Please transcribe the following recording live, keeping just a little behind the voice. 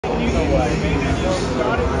Well,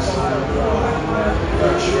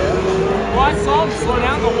 I saw him slow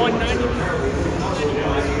down to 190.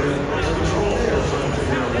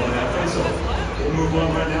 We'll move on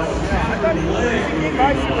right now with Katherine Legge. He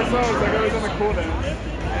buys super slows, like always on the cooldown.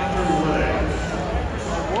 Katherine Legge.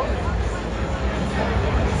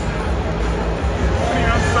 Putting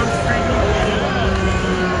on sunscreen.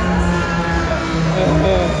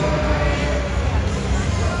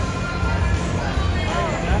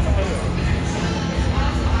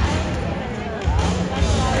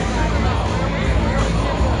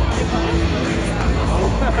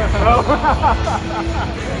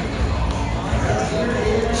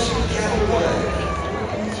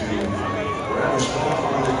 Grab a spot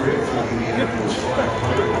on the grid for the Indianapolis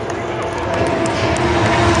 500.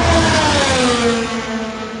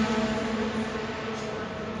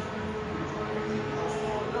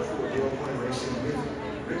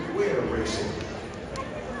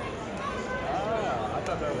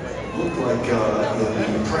 Looked like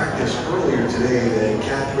in practice earlier today that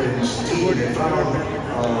Catherine's team had found a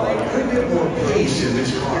good bit more pace in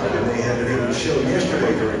this car than they had been able to show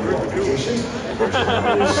yesterday during qualifications.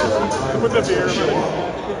 With the beer.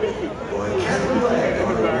 But Katherine Legge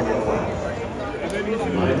on her one.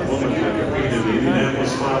 Ninth woman to compete in the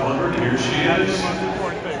Indianapolis 500. Here she is.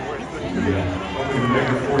 Hoping to make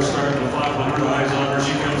her fourth start at the 500. Eyes on her.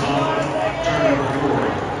 She comes off turn number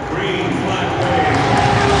 4. Green flag wave.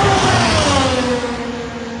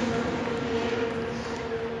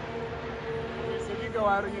 So if you go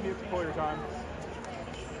out, you need to pull your time.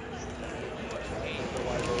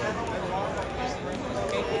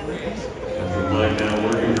 Katherine Legge now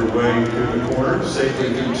working her way through the corner, safely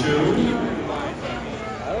through 2.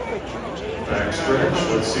 Back stretch.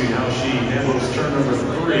 Let's see how she handles turn number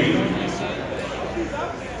 3.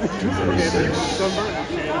 236.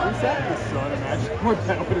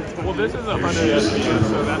 Well, this is 100 SPS,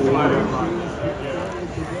 so that's why I'm fine.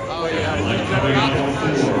 Oh yeah, Legge coming out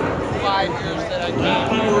on 4. 5 years that I Lap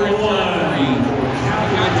got. number 1.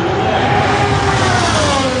 Katherine Legge.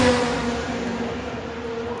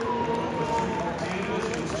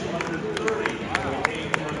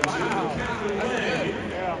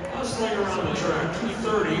 Around the track,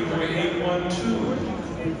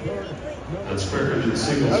 230.812. That's quicker than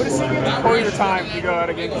singles. I would assume you have to pull your time if you go out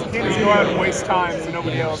again. You can't just go out and waste time so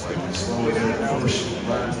nobody else can. Slowing in the first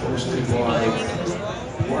lap posted by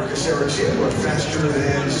Marcus Erickson, but faster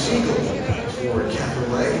than Siegel for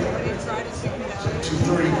Katherine Legge. So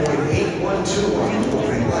 230.812 on the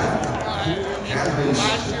opening lap. Catherine's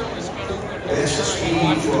best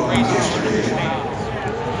speed from yesterday.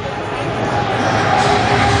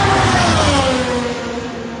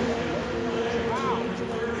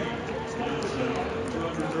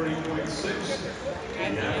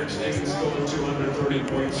 The average distance going to under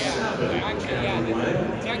 30.7.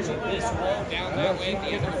 Actually, this roll down that way,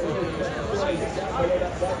 the other foot.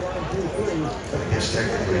 I guess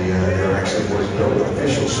technically there actually was no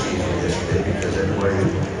official speed for yesterday because everybody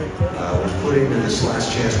was put into this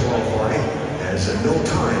last chance qualifying as a no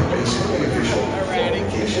time, basically official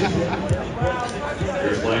qualification.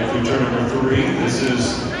 Here's Legge through turn number 3. This is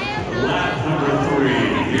lap number 3.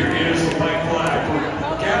 Here is the white flag for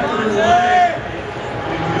Katherine Legge.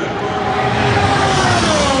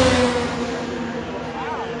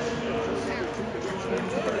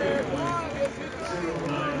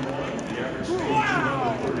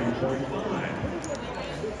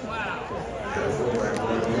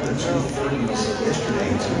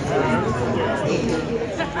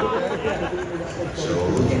 So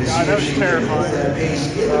looking to see if she can hold that pace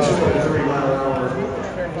in the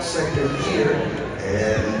 230-mile-an-hour sector here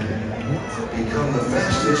and become the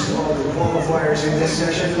fastest of the qualifiers in this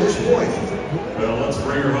session to this point. Well, let's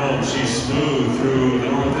bring her home. She's smooth through the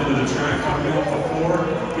north end of the track.